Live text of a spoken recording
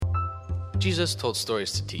Jesus told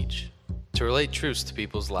stories to teach, to relate truths to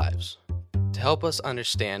people's lives, to help us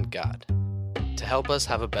understand God, to help us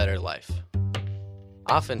have a better life.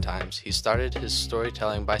 Oftentimes, he started his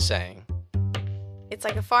storytelling by saying, "It's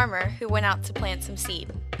like a farmer who went out to plant some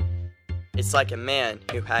seed. It's like a man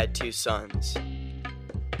who had 2 sons.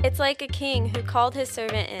 It's like a king who called his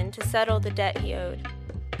servant in to settle the debt he owed.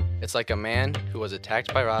 It's like a man who was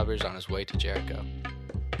attacked by robbers on his way to Jericho.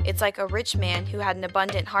 It's like a rich man who had an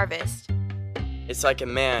abundant harvest. It's like a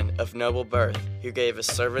man of noble birth who gave his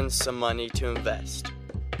servants some money to invest.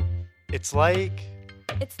 It's like...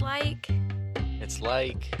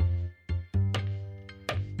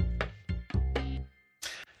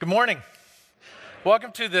 Good morning.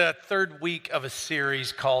 Welcome to the third week of a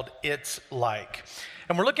series called It's Like.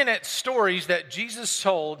 And we're looking at stories that Jesus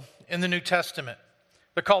told in the New Testament.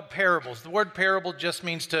 They're called parables. The word parable just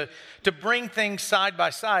means to bring things side by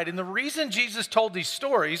side. And the reason Jesus told these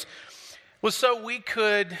stories was so we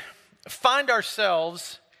could find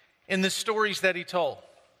ourselves in the stories that he told.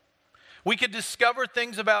 We could discover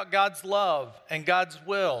things about God's love and God's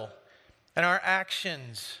will and our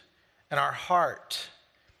actions and our heart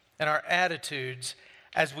and our attitudes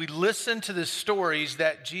as we listen to the stories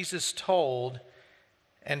that Jesus told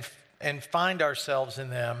and find ourselves in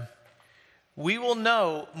them. We will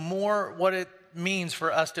know more what it means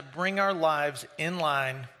for us to bring our lives in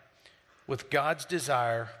line with God's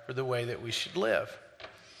desire for the way that we should live.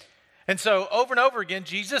 And so over and over again,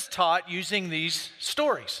 Jesus taught using these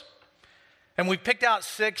stories. And we picked out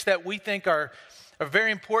 6 that we think are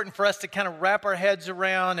very important for us to kind of wrap our heads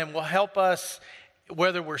around and will help us,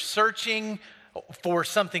 whether we're searching for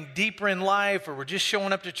something deeper in life or we're just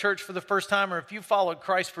showing up to church for the first time, or if you followed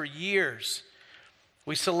Christ for years.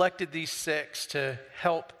 We selected these 6 to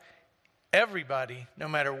help everybody, no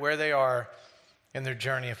matter where they are in their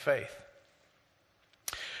journey of faith.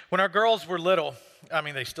 When our girls were little, I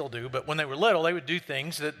mean, they still do, but when they were little, they would do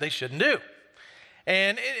things that they shouldn't do.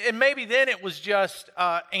 And maybe then it was just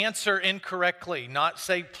answer incorrectly, not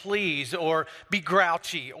say please, or be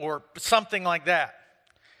grouchy, or something like that.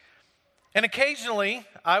 And occasionally,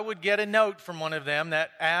 I would get a note from one of them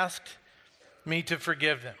that asked me to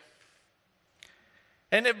forgive them.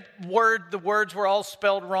 And the words were all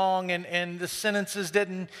spelled wrong, and the sentences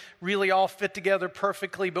didn't really all fit together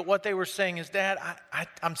perfectly. But what they were saying is, Dad,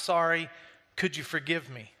 I'm sorry. Could you forgive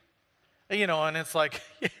me? You know, and it's like,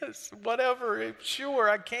 yes, whatever. Sure,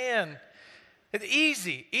 I can. It's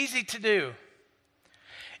easy to do.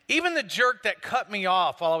 Even the jerk that cut me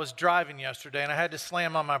off while I was driving yesterday, and I had to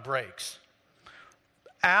slam on my brakes.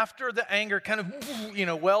 After the anger kind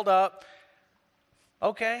of, welled up,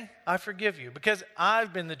 okay, I forgive you, because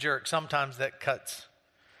I've been the jerk sometimes that cuts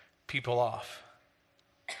people off.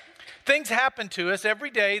 Things happen to us every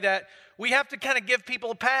day that we have to kind of give people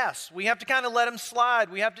a pass. We have to kind of let them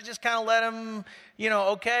slide. We have to just kind of let them,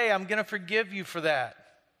 okay, I'm going to forgive you for that.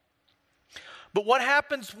 But what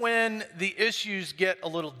happens when the issues get a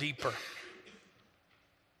little deeper? A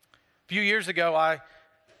few years ago, I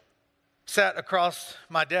sat across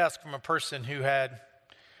my desk from a person who had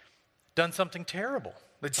done something terrible.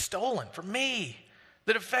 They'd stolen from me,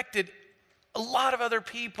 that affected a lot of other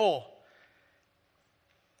people.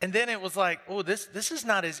 And then it was like, oh, this is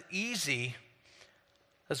not as easy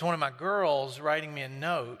as one of my girls writing me a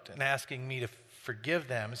note and asking me to forgive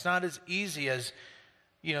them. It's not as easy as,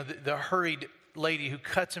 the hurried lady who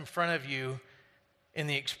cuts in front of you in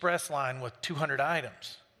the express line with 200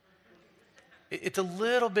 items. It's a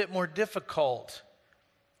little bit more difficult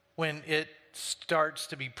when it starts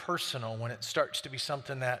to be personal, when it starts to be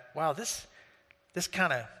something that, wow, this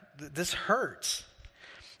hurts.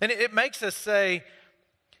 And it makes us say,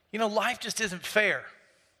 life just isn't fair.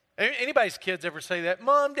 Anybody's kids ever say that?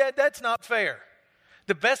 Mom, Dad, that's not fair.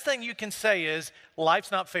 The best thing you can say is,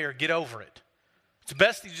 life's not fair, get over it. It's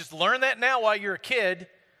best you just learn that now while you're a kid,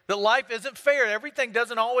 that life isn't fair. Everything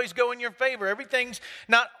doesn't always go in your favor. Everything's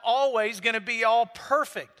not always going to be all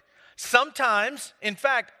perfect. Sometimes, in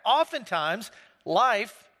fact, oftentimes,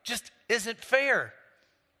 life just isn't fair.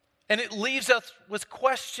 And it leaves us with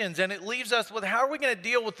questions, and it leaves us with, how are we going to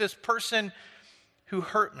deal with this person who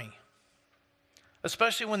hurt me?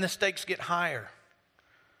 Especially when the stakes get higher.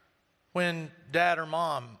 When dad or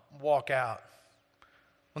mom walk out.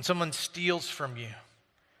 When someone steals from you.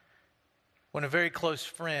 When a very close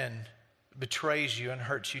friend betrays you and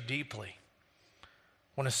hurts you deeply.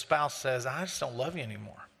 When a spouse says, I just don't love you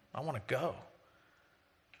anymore. I want to go.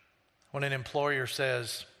 When an employer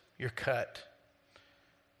says, you're cut.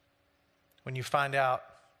 When you find out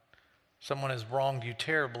someone has wronged you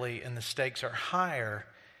terribly and the stakes are higher,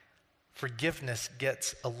 forgiveness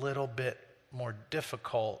gets a little bit more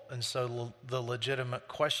difficult. And so the legitimate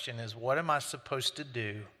question is, what am I supposed to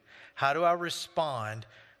do? How do I respond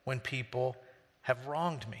when people have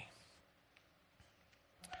wronged me?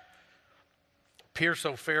 Pierce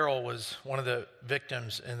O'Farrell was one of the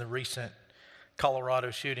victims in the recent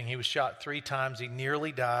Colorado shooting. He was shot 3 times. He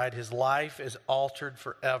nearly died. His life is altered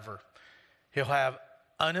forever. He'll have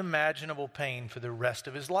unimaginable pain for the rest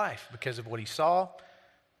of his life because of what he saw,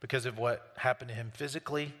 because of what happened to him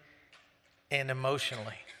physically and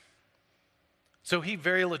emotionally. So he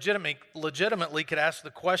very legitimately could ask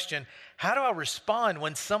the question, how do I respond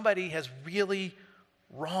when somebody has really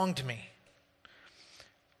wronged me?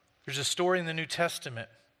 There's a story in the New Testament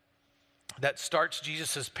that starts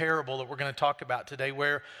Jesus' parable that we're going to talk about today,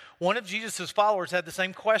 where one of Jesus' followers had the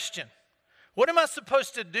same question. What am I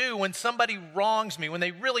supposed to do when somebody wrongs me, when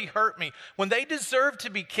they really hurt me, when they deserve to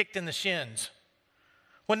be kicked in the shins,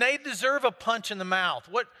 when they deserve a punch in the mouth?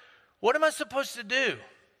 What am I supposed to do?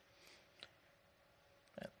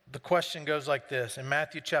 The question goes like this. In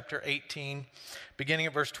Matthew chapter 18, beginning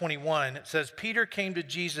at verse 21, it says, Peter came to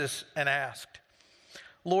Jesus and asked,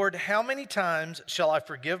 Lord, how many times shall I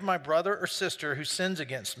forgive my brother or sister who sins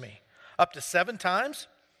against me? Up to 7 times?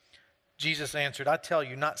 Jesus answered, I tell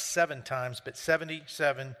you, not 7 times, but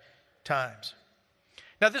 77 times.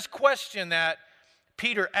 Now, this question that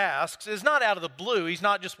Peter asks is not out of the blue. He's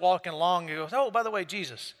not just walking along and he goes, oh, by the way,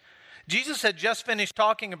 Jesus had just finished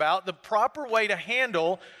talking about the proper way to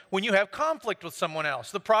handle when you have conflict with someone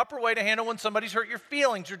else, the proper way to handle when somebody's hurt your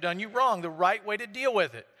feelings or done you wrong, the right way to deal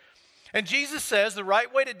with it. And Jesus says the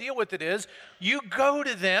right way to deal with it is you go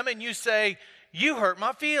to them and you say, you hurt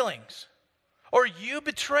my feelings, or you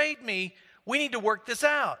betrayed me. We need to work this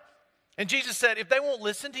out. And Jesus said, if they won't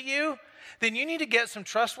listen to you, then you need to get some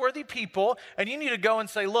trustworthy people and you need to go and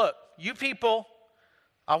say, look, you people,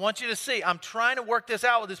 I want you to see, I'm trying to work this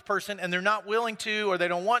out with this person and they're not willing to or they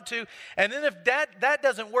don't want to. And then if that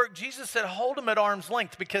doesn't work, Jesus said, hold them at arm's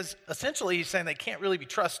length, because essentially he's saying they can't really be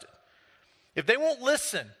trusted. If they won't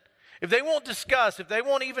listen, if they won't discuss, if they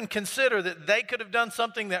won't even consider that they could have done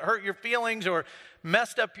something that hurt your feelings or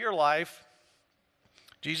messed up your life,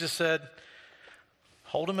 Jesus said,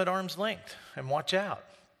 hold them at arm's length and watch out.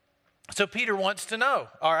 So Peter wants to know,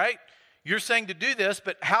 all right, you're saying to do this,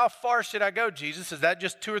 but how far should I go, Jesus? Is that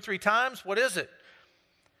just 2 or 3 times? What is it?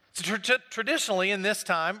 So traditionally in this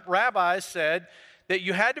time, rabbis said that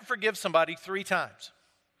you had to forgive somebody 3 times.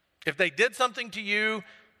 If they did something to you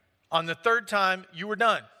on the 3rd time, you were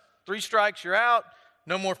done. 3 strikes, you're out,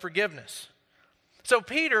 no more forgiveness. So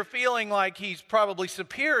Peter, feeling like he's probably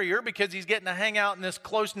superior because he's getting to hang out in this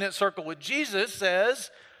close-knit circle with Jesus,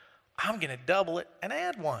 says, I'm going to double it and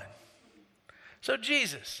add 1. So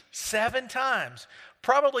Jesus, 7 times,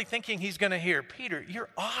 probably thinking he's going to hear, Peter, you're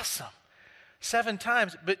awesome. 7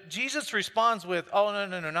 times. But Jesus responds with, oh,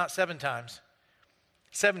 no, not 7 times.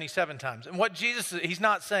 77 times. And what Jesus, he's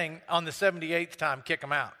not saying on the 78th time, kick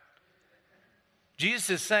him out. Jesus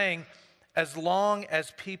is saying, as long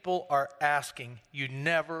as people are asking, you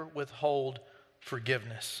never withhold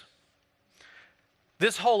forgiveness.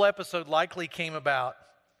 This whole episode likely came about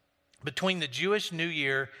between the Jewish New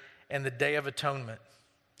Year and the Day of Atonement.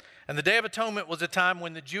 And the Day of Atonement was a time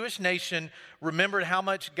when the Jewish nation remembered how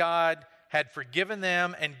much God had forgiven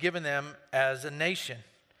them and given them as a nation.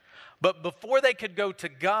 But before they could go to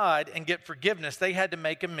God and get forgiveness, they had to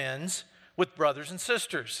make amends with brothers and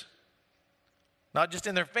sisters. Not just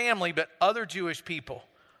in their family, but other Jewish people,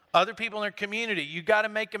 other people in their community. You got to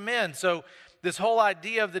make amends. So this whole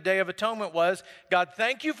idea of the Day of Atonement was, God,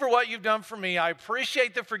 thank you for what you've done for me. I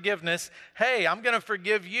appreciate the forgiveness. Hey, I'm going to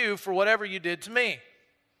forgive you for whatever you did to me.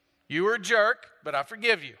 You were a jerk, but I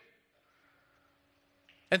forgive you.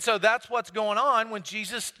 And so that's what's going on when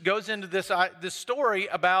Jesus goes into this story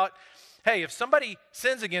about, hey, if somebody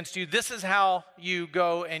sins against you, this is how you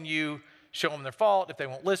go and you show them their fault. If they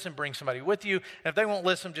won't listen, bring somebody with you. And if they won't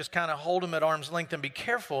listen, just kind of hold them at arm's length and be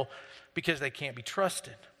careful because they can't be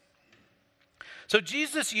trusted. So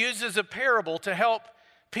Jesus uses a parable to help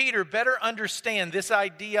Peter better understand this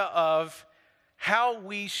idea of how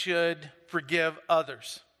we should forgive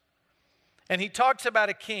others. And he talks about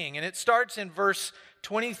a king, and it starts in verse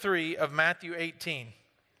 23 of Matthew 18.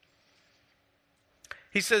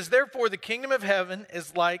 He says, therefore, the kingdom of heaven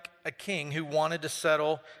is like a king who wanted to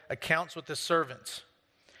settle accounts with his servants.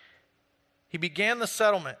 As he began the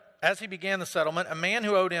settlement, a man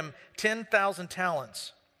who owed him 10,000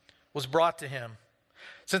 talents was brought to him.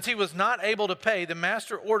 Since he was not able to pay, the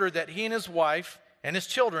master ordered that he and his wife and his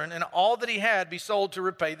children and all that he had be sold to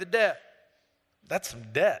repay the debt. That's some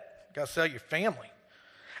debt. You got to sell your family.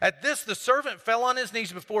 At this, the servant fell on his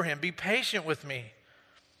knees before him. Be patient with me.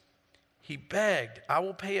 He begged, I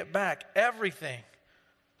will pay it back, everything.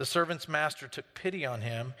 The servant's master took pity on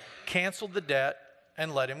him, canceled the debt,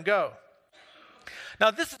 and let him go. Now,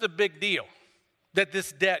 this is a big deal that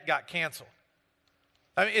this debt got canceled.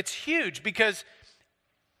 I mean, it's huge because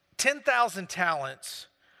 10,000 talents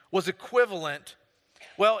was equivalent,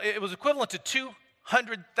 it was equivalent to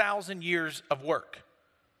 200,000 years of work.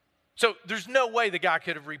 So there's no way the guy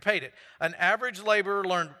could have repaid it. An average laborer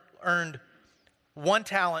earned 1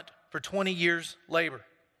 talent for 20 years' labor.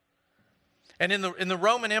 And in the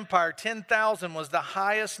Roman Empire, 10,000 was the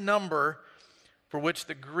highest number for which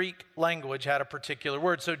the Greek language had a particular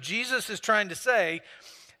word. So Jesus is trying to say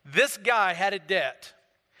this guy had a debt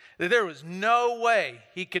that there was no way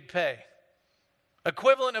he could pay.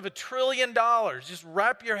 Equivalent of $1 trillion. Just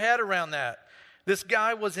wrap your head around that. This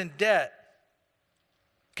guy was in debt.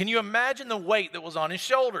 Can you imagine the weight that was on his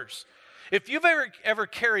shoulders? If you've ever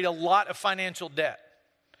carried a lot of financial debt,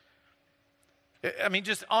 I mean,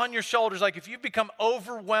 just on your shoulders, like if you've become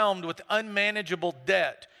overwhelmed with unmanageable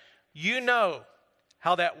debt, you know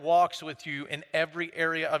how that walks with you in every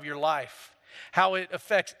area of your life, how it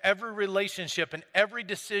affects every relationship and every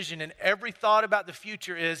decision and every thought about the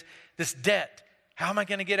future is this debt. How am I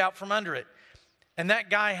going to get out from under it? And that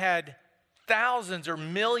guy had thousands or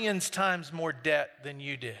millions times more debt than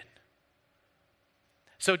you did.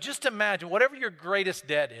 So just imagine, whatever your greatest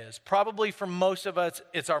debt is, probably for most of us,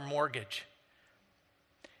 it's our mortgage.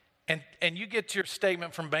 And you get your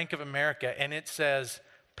statement from Bank of America and it says,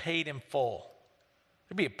 paid in full.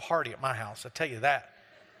 There'd be a party at my house, I tell you that.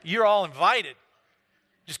 You're all invited.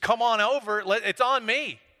 Just come on over, it's on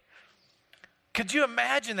me. Could you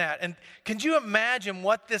imagine that? And could you imagine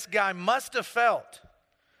what this guy must have felt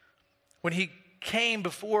when he came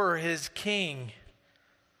before his king?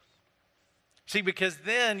 See, because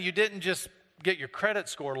then you didn't just get your credit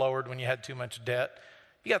score lowered when you had too much debt.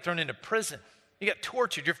 You got thrown into prison. You got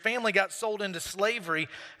tortured. Your family got sold into slavery.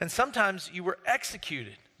 And sometimes you were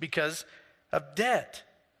executed because of debt.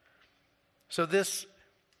 So this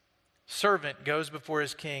servant goes before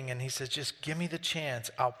his king and he says, just give me the chance.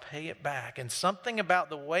 I'll pay it back. And something about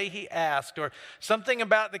the way he asked or something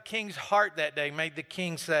about the king's heart that day made the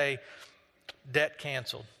king say, debt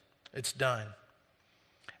canceled. It's done.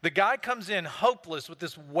 The guy comes in hopeless with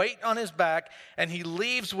this weight on his back and he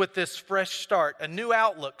leaves with this fresh start, a new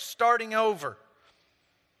outlook, starting over.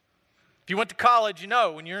 If you went to college, you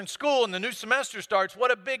know, when you're in school and the new semester starts,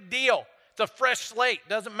 what a big deal. It's a fresh slate.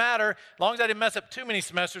 Doesn't matter. As long as I didn't mess up too many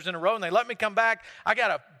semesters in a row and they let me come back, I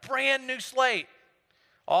got a brand new slate.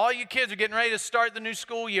 All you kids are getting ready to start the new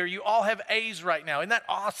school year. You all have A's right now. Isn't that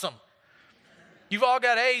awesome? You've all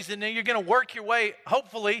got A's and then you're going to work your way,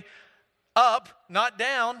 hopefully, up, not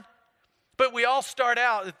down. But we all start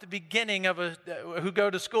out at the beginning of who go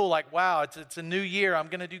to school like, wow, it's a new year. I'm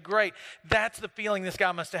going to do great. That's the feeling this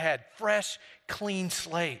guy must have had. Fresh, clean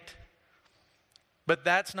slate. But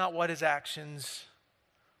that's not what his actions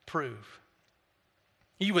prove.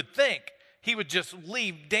 You would think he would just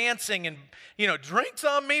leave dancing and, drinks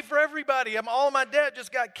on me for everybody. All my debt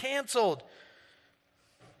just got canceled.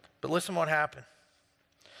 But listen what happened.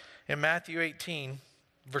 In Matthew 18,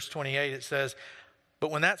 verse 28, it says, but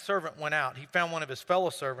when that servant went out, he found one of his fellow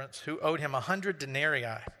servants who owed him 100 denarii.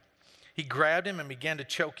 He grabbed him and began to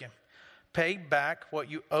choke him. Pay back what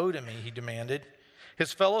you owe to me, he demanded.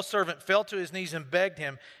 His fellow servant fell to his knees and begged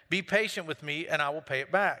him, be patient with me and I will pay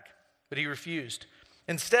it back. But he refused.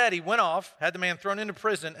 Instead, he went off, had the man thrown into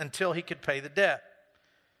prison until he could pay the debt.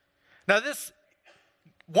 Now this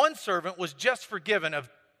one servant was just forgiven of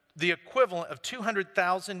the equivalent of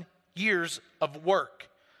 200,000 years of work,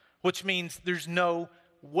 which means there's no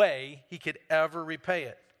way he could ever repay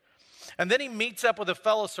it. And then he meets up with a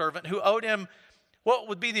fellow servant who owed him what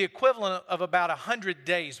would be the equivalent of about 100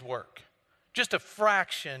 days' work. Just a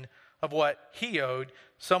fraction of what he owed,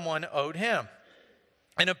 someone owed him.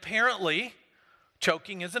 And apparently,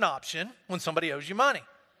 choking is an option when somebody owes you money.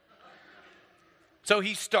 So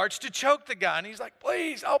he starts to choke the guy, and he's like,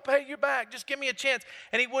 please, I'll pay you back. Just give me a chance.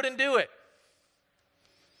 And he wouldn't do it.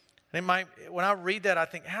 And when I read that, I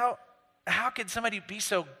think, how could somebody be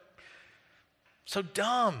so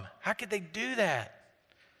dumb? How could they do that?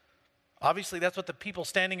 Obviously, that's what the people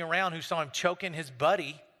standing around who saw him choking his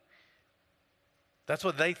buddy, that's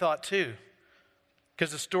what they thought too.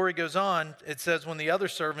 Because the story goes on, it says, when the other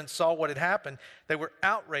servants saw what had happened, they were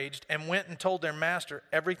outraged and went and told their master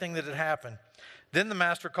everything that had happened. Then the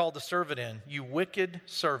master called the servant in. You wicked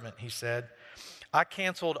servant, he said. I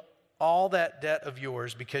canceled all that debt of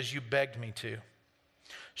yours because you begged me to.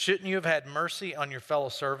 Shouldn't you have had mercy on your fellow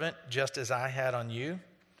servant just as I had on you?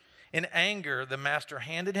 In anger, the master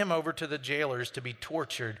handed him over to the jailers to be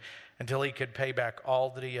tortured until he could pay back all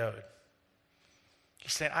that he owed. He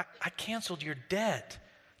said, I canceled your debt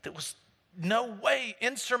that was no way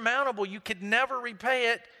insurmountable. You could never repay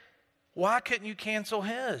it. Why couldn't you cancel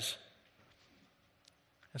his?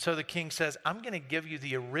 And so the king says, I'm going to give you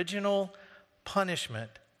the original punishment,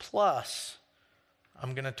 plus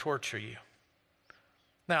I'm going to torture you.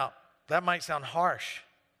 Now, that might sound harsh,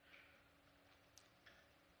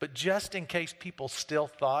 but just in case people still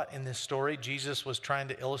thought in this story Jesus was trying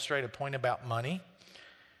to illustrate a point about money,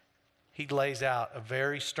 he lays out a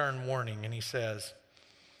very stern warning, and he says,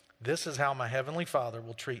 this is how my heavenly Father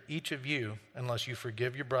will treat each of you unless you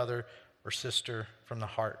forgive your brother or sister from the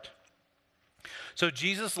heart. So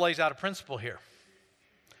Jesus lays out a principle here.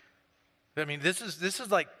 I mean, this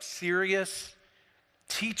is like serious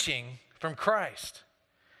teaching from Christ.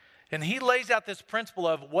 And he lays out this principle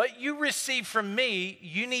of what you receive from me,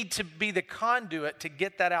 you need to be the conduit to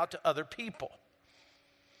get that out to other people.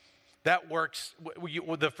 That works.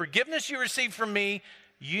 The forgiveness you receive from me,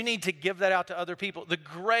 you need to give that out to other people. The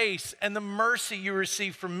grace and the mercy you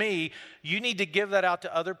receive from me, you need to give that out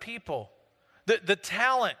to other people. The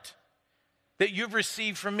talent that you've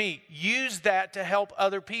received from me, use that to help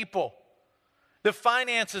other people. The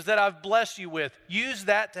finances that I've blessed you with, use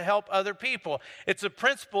that to help other people. It's a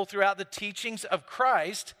principle throughout the teachings of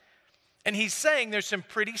Christ, and he's saying there's some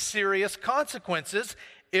pretty serious consequences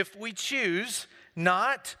if we choose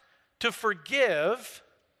not to forgive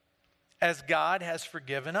as God has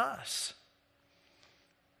forgiven us.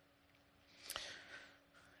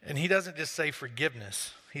 And he doesn't just say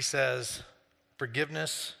forgiveness. He says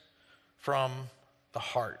forgiveness from the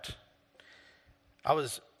heart. I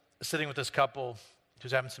was sitting with this couple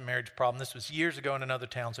who's having some marriage problem. This was years ago in another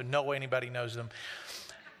town, so no way anybody knows them.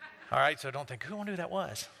 All right, so don't think, who wonder who that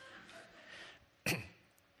was?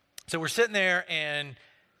 So we're sitting there, and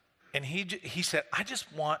he said, I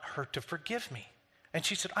just want her to forgive me. And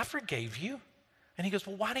she said, I forgave you. And he goes,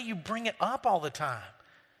 well, why do you bring it up all the time?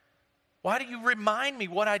 Why do you remind me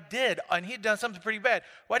what I did? And he had done something pretty bad.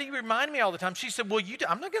 Why do you remind me all the time? She said, well,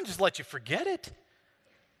 I'm not going to just let you forget it.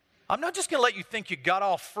 I'm not just going to let you think you got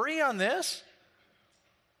all free on this.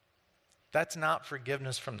 That's not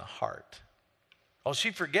forgiveness from the heart. Well,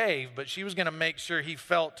 she forgave, but she was going to make sure he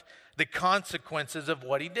felt the consequences of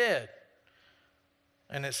what he did.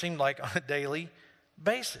 And it seemed like on a daily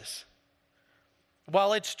basis.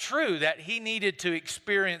 While it's true that he needed to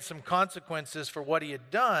experience some consequences for what he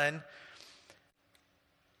had done,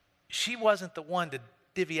 she wasn't the one to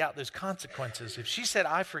divvy out those consequences. If she said,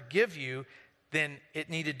 I forgive you, then it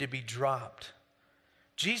needed to be dropped.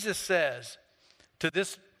 Jesus says to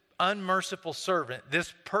this unmerciful servant,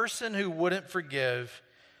 this person who wouldn't forgive,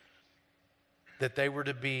 that they were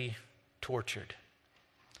to be tortured.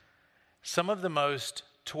 Some of the most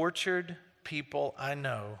tortured people I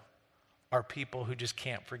know are people who just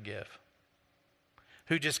can't forgive,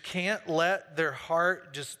 who just can't let their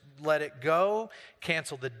heart just let it go,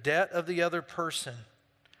 cancel the debt of the other person.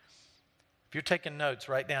 If you're taking notes,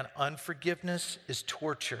 write down, unforgiveness is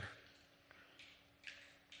torture.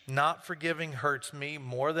 Not forgiving hurts me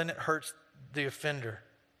more than it hurts the offender.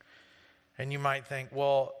 And you might think,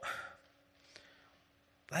 well,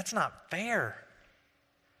 that's not fair.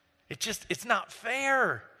 It's not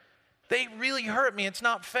fair. They really hurt me. It's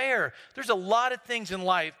not fair. There's a lot of things in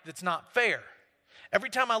life that's not fair. Every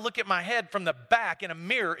time I look at my head from the back in a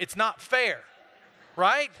mirror, it's not fair,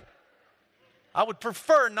 right? I would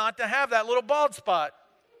prefer not to have that little bald spot.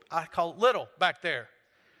 I call it little back there.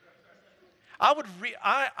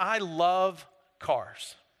 I love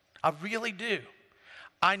cars. I really do.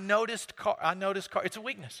 I noticed car. It's a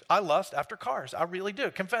weakness. I lust after cars. I really do.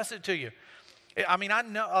 Confess it to you. I mean, I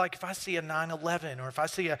know, like if I see a 911 or if I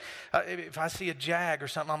see a Jag or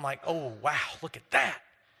something, I'm like, oh, wow, look at that.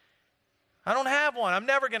 I don't have one. I'm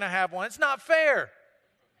never going to have one. It's not fair.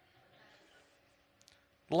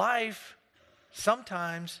 Life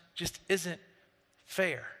sometimes just isn't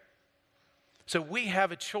fair. So we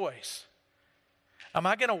have a choice. Am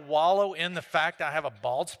I going to wallow in the fact I have a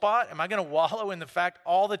bald spot? Am I going to wallow in the fact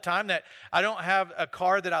all the time that I don't have a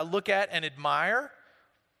car that I look at and admire?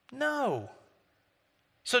 No.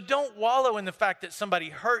 So don't wallow in the fact that somebody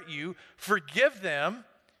hurt you. Forgive them.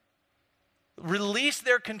 Release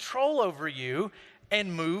their control over you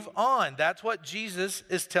and move on. That's what Jesus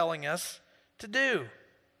is telling us to do.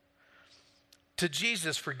 To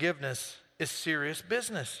Jesus, forgiveness is serious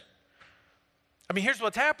business. I mean, here's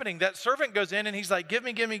what's happening. That servant goes in and he's like, give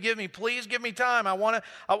me, please give me time. I want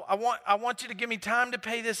you to give me time to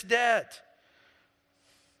pay this debt.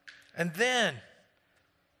 And then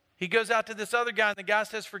he goes out to this other guy and the guy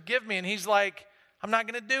says, forgive me. And he's like, I'm not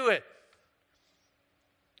going to do it.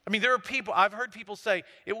 I mean, there are people, I've heard people say,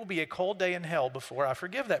 it will be a cold day in hell before I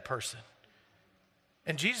forgive that person.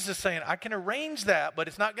 And Jesus is saying, I can arrange that, but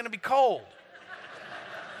it's not going to be cold.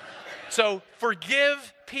 So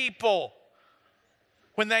forgive people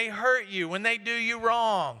when they hurt you, when they do you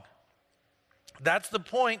wrong. That's the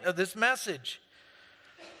point of this message.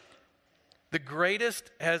 The greatest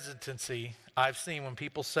hesitancy I've seen when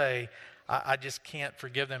people say, I just can't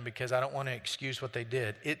forgive them because I don't want to excuse what they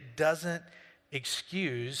did. It doesn't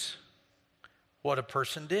excuse what a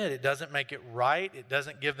person did. It doesn't make it right. It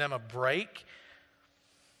doesn't give them a break.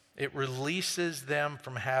 It releases them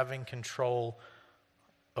from having control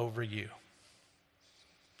over you.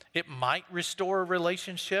 It might restore a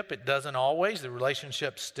relationship. It doesn't always. The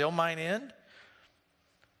relationship still might end.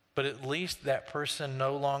 But at least that person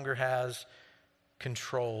no longer has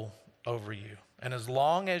control over you. And as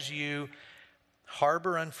long as you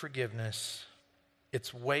harbor unforgiveness,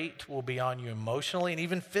 its weight will be on you emotionally and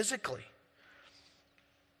even physically.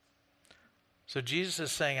 So Jesus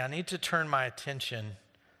is saying, I need to turn my attention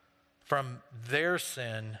from their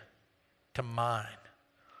sin to mine,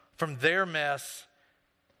 from their mess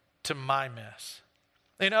to my mess.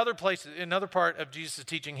 In other places, in another part of Jesus'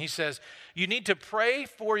 teaching, he says, you need to pray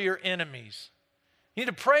for your enemies. You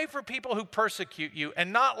need to pray for people who persecute you,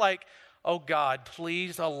 and not like, oh God,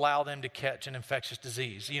 please allow them to catch an infectious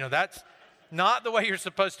disease. You know, that's not the way you're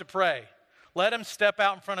supposed to pray. Let them step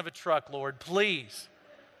out in front of a truck, Lord, please.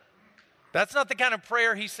 That's not the kind of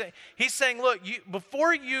prayer he's saying. He's saying, look,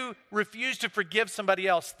 before you refuse to forgive somebody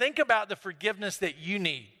else, think about the forgiveness that you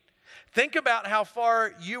need. Think about how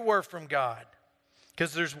far you were from God.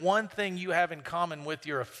 Because there's one thing you have in common with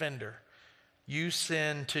your offender. You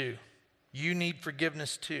sin too. You need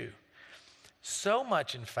forgiveness too. So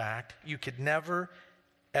much, in fact, you could never,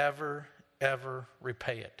 ever, ever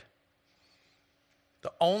repay it.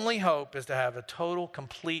 The only hope is to have a total,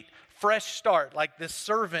 complete, fresh start like this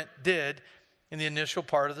servant did in the initial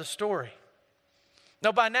part of the story.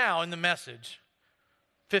 Now, by now in the message,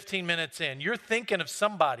 15 minutes in, you're thinking of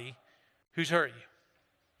somebody who's hurt you.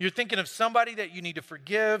 You're thinking of somebody that you need to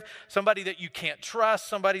forgive, somebody that you can't trust,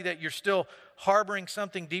 somebody that you're still harboring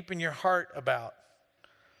something deep in your heart about.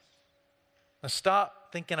 Now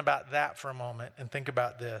stop thinking about that for a moment and think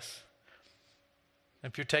about this.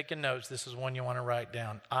 If you're taking notes, this is one you want to write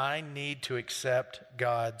down. I need to accept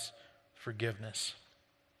God's forgiveness.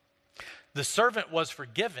 The servant was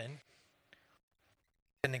forgiven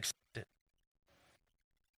and accepted.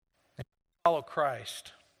 If you follow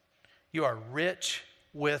Christ, you are rich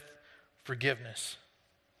with forgiveness.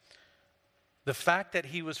 The fact that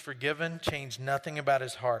he was forgiven changed nothing about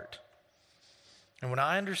his heart. And when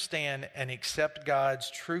I understand and accept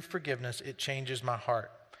God's true forgiveness, it changes my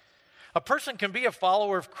heart. A person can be a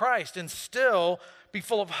follower of Christ and still be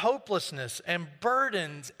full of hopelessness and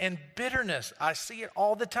burdens and bitterness. I see it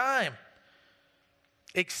all the time.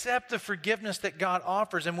 Accept the forgiveness that God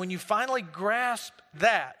offers. And when you finally grasp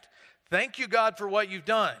that, thank you, God, for what you've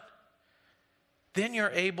done. Then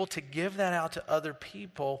you're able to give that out to other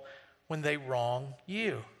people when they wrong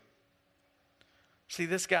you. See,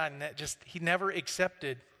 this guy he never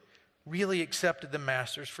really accepted the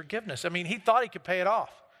master's forgiveness. I mean, he thought he could pay it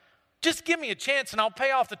off. Just give me a chance and I'll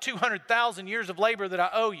pay off the 200,000 years of labor that I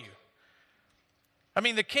owe you. I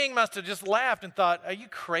mean, the king must have just laughed and thought, are you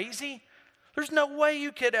crazy? There's no way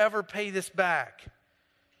you could ever pay this back.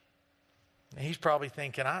 And he's probably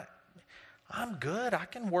thinking, I'm good. I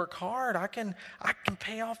can work hard. I can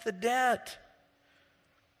pay off the debt.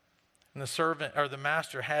 And the servant or the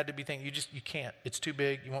master had to be thinking, you can't. It's too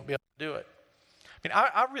big. You won't be able to do it. I mean,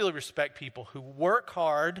 I really respect people who work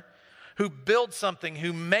hard, who build something,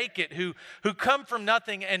 who make it, who come from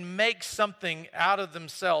nothing and make something out of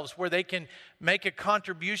themselves where they can make a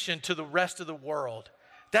contribution to the rest of the world.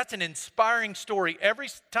 That's an inspiring story. Every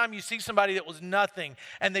time you see somebody that was nothing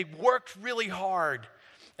and they worked really hard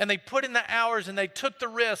and they put in the hours and they took the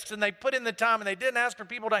risks and they put in the time and they didn't ask for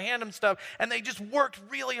people to hand them stuff and they just worked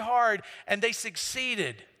really hard and they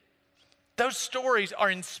succeeded. Those stories are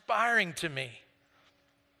inspiring to me.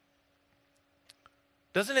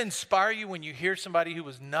 Doesn't it inspire you when you hear somebody who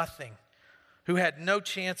was nothing, who had no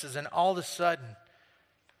chances, and all of a sudden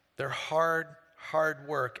their hard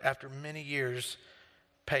work after many years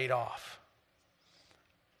paid off?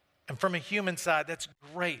 And from a human side, that's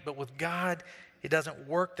great, but with God, it doesn't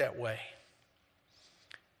work that way.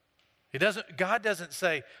 God doesn't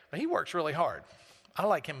say, well, he works really hard. I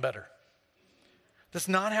like him better. That's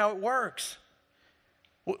not how it works.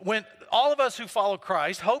 When all of us who follow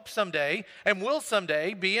Christ hope someday and will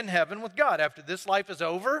someday be in heaven with God. After this life is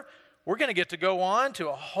over, we're going to get to go on to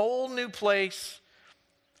a whole new place,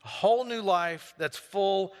 A whole new life that's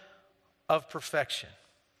full of perfection.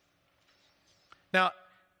 Now,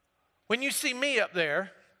 when you see me up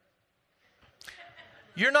there,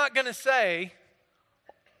 you're not going to say,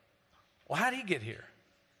 well, how did he get here?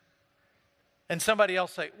 And somebody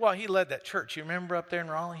else say, well, he led that church. You remember up there in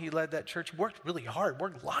Raleigh, he led that church. He worked really hard,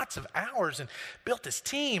 worked lots of hours and built his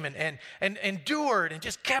team and endured and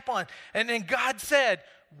just kept on. And then God said,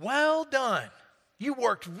 well done. You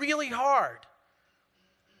worked really hard.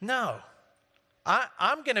 No,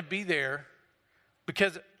 I'm going to be there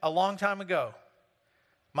because a long time ago,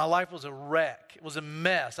 my life was a wreck. It was a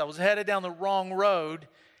mess. I was headed down the wrong road,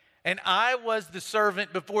 and I was the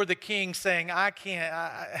servant before the king saying, I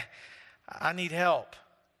need help.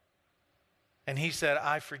 And he said,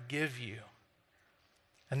 I forgive you.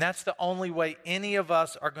 And that's the only way any of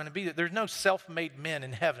us are going to be there. There's no self-made men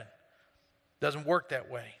in heaven. It doesn't work that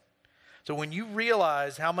way. So when you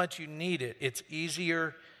realize how much you need it, it's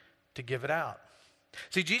easier to give it out.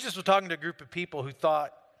 See, Jesus was talking to a group of people who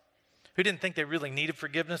didn't think they really needed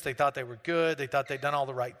forgiveness. They thought they were good. They thought they'd done all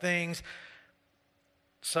the right things.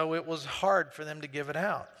 So it was hard for them to give it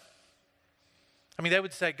out. I mean, they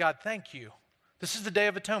would say, God, thank you. This is the Day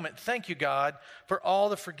of Atonement. Thank you, God, for all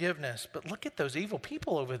the forgiveness. But look at those evil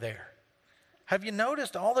people over there. Have you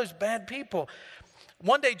noticed all those bad people?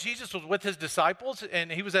 One day Jesus was with his disciples,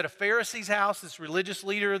 and he was at a Pharisee's house, this religious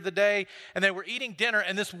leader of the day, and they were eating dinner,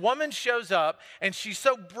 and this woman shows up, and she's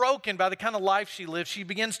so broken by the kind of life she lives, she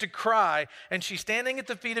begins to cry, and she's standing at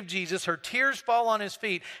the feet of Jesus. Her tears fall on his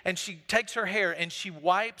feet, and she takes her hair, and she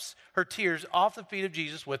wipes her tears off the feet of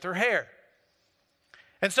Jesus with her hair.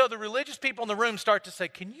 And so the religious people in the room start to say,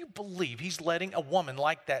 can you believe he's letting a woman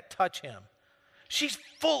like that touch him? She's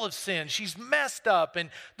full of sin. She's messed up, and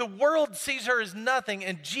the world sees her as nothing,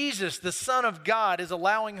 and Jesus, the Son of God, is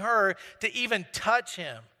allowing her to even touch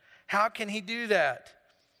him. How can he do that?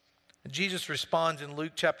 And Jesus responds in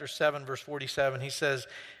Luke chapter 7, verse 47. He says,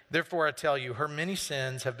 therefore I tell you, her many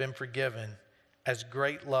sins have been forgiven as her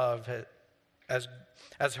great love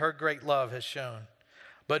has shown.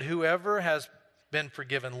 But whoever has been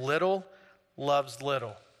forgiven little loves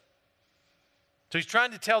little. So he's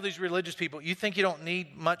trying to tell these religious people, you think you don't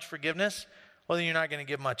need much forgiveness? Well, then you're not going to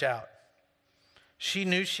give much out. She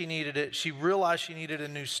knew she needed it. She realized she needed a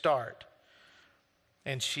new start.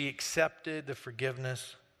 And she accepted the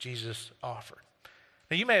forgiveness Jesus offered.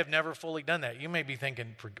 Now, you may have never fully done that. You may be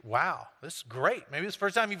thinking, wow, this is great. Maybe it's the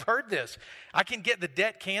first time you've heard this. I can get the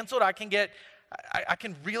debt canceled. I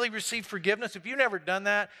can really receive forgiveness. If you've never done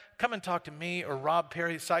that, come and talk to me or Rob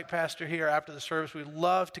Perry, the site pastor here after the service. We'd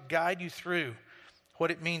love to guide you through what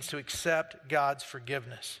it means to accept God's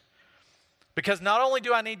forgiveness. Because not only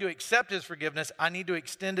do I need to accept his forgiveness, I need to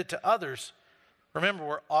extend it to others. Remember,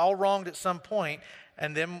 we're all wronged at some point,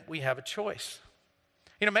 and then we have a choice.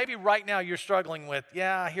 You know, maybe right now you're struggling with,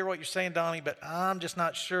 yeah, I hear what you're saying, Donnie, but I'm just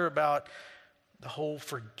not sure about the whole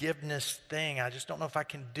forgiveness thing. I just don't know if I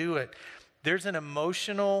can do it. There's an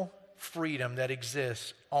emotional freedom that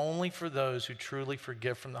exists only for those who truly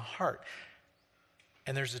forgive from the heart.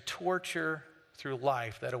 And there's a torture through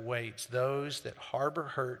life that awaits those that harbor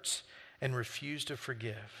hurts and refuse to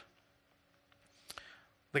forgive.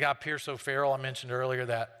 The guy Pierce O'Farrell I mentioned earlier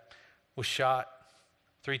that was shot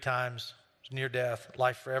 3 times, was near death,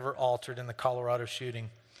 life forever altered in the Colorado shooting,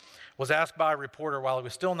 was asked by a reporter while he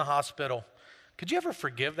was still in the hospital, could you ever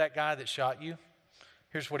forgive that guy that shot you?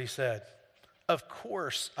 Here's what he said. Of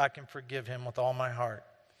course I can forgive him with all my heart.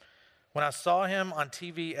 When I saw him on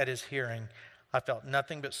TV at his hearing, I felt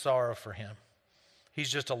nothing but sorrow for him. He's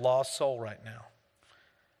just a lost soul right now.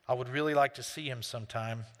 I would really like to see him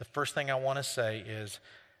sometime. The first thing I want to say is,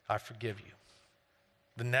 I forgive you.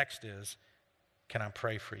 The next is, can I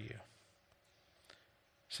pray for you?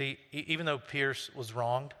 See, even though Pierce was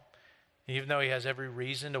wronged, even though he has every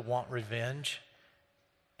reason to want revenge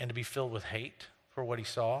and to be filled with hate for what he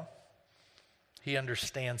saw, he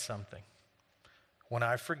understands something. When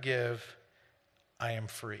I forgive, I am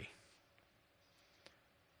free.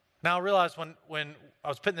 Now, I realized when I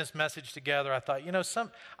was putting this message together, I thought,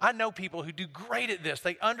 I know people who do great at this.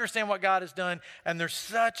 They understand what God has done, and they're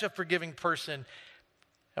such a forgiving person.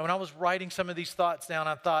 And when I was writing some of these thoughts down,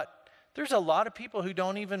 I thought, there's a lot of people who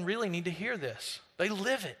don't even really need to hear this. They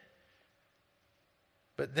live it.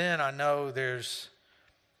 But then I know there's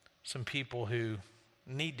some people who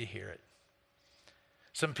need to hear it.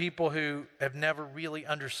 Some people who have never really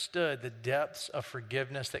understood the depths of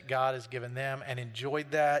forgiveness that God has given them and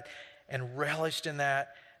enjoyed that and relished in that,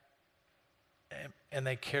 and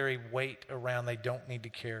they carry weight around they don't need to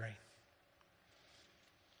carry.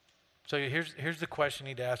 So here's the question you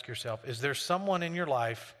need to ask yourself. Is there someone in your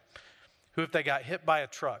life who, if they got hit by a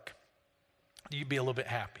truck, you'd be a little bit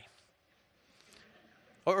happy.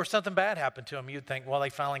 Or something bad happened to them, you'd think, well, they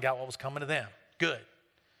finally got what was coming to them. Good.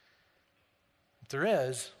 If there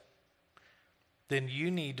is, then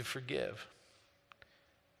you need to forgive.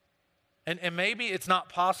 And maybe it's not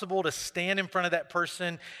possible to stand in front of that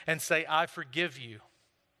person and say, I forgive you.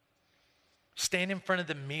 Stand in front of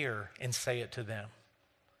the mirror and say it to them.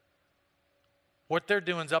 What they're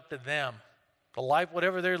doing is up to them. The life,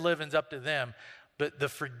 whatever they're living is up to them. But the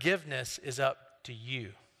forgiveness is up to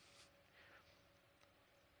you.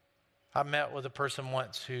 I met with a person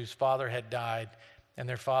once whose father had died, and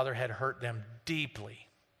their father had hurt them deeply,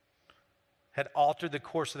 had altered the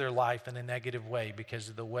course of their life in a negative way because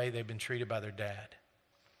of the way they'd been treated by their dad.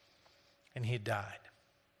 And he had died.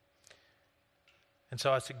 And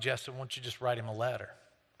so I suggested, why don't you just write him a letter?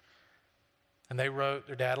 And they wrote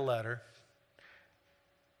their dad a letter.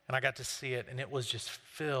 And I got to see it, and it was just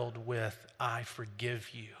filled with, I forgive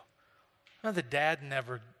you. Now, the dad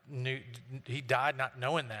never knew, he died not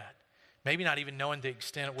knowing that. Maybe not even knowing the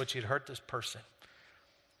extent at which he'd hurt this person.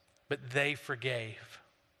 But they forgave.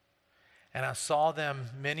 And I saw them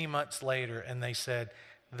many months later, and they said,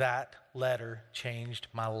 that letter changed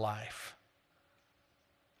my life.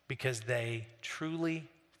 Because they truly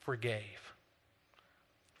forgave.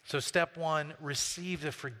 So step one, receive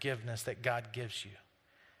the forgiveness that God gives you.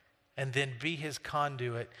 And then be his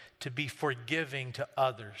conduit to be forgiving to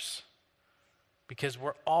others. Because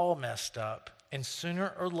we're all messed up. And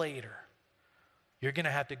sooner or later, you're going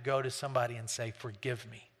to have to go to somebody and say, forgive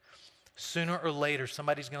me. Sooner or later,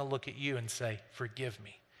 somebody's going to look at you and say, forgive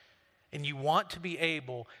me. And you want to be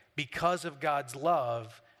able, because of God's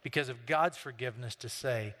love, because of God's forgiveness, to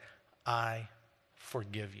say, I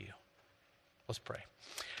forgive you. Let's pray.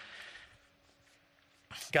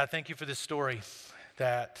 God, thank you for this story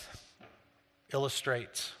that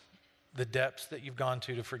illustrates the depths that you've gone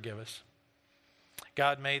to forgive us.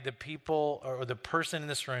 God, may the people or the person in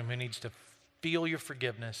this room who needs to feel your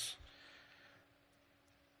forgiveness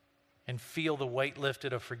and feel the weight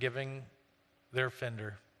lifted of forgiving their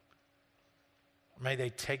offender, may they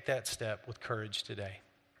take that step with courage today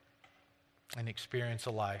and experience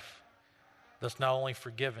a life that's not only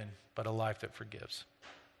forgiven, but a life that forgives.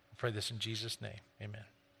 I pray this in Jesus' name. Amen.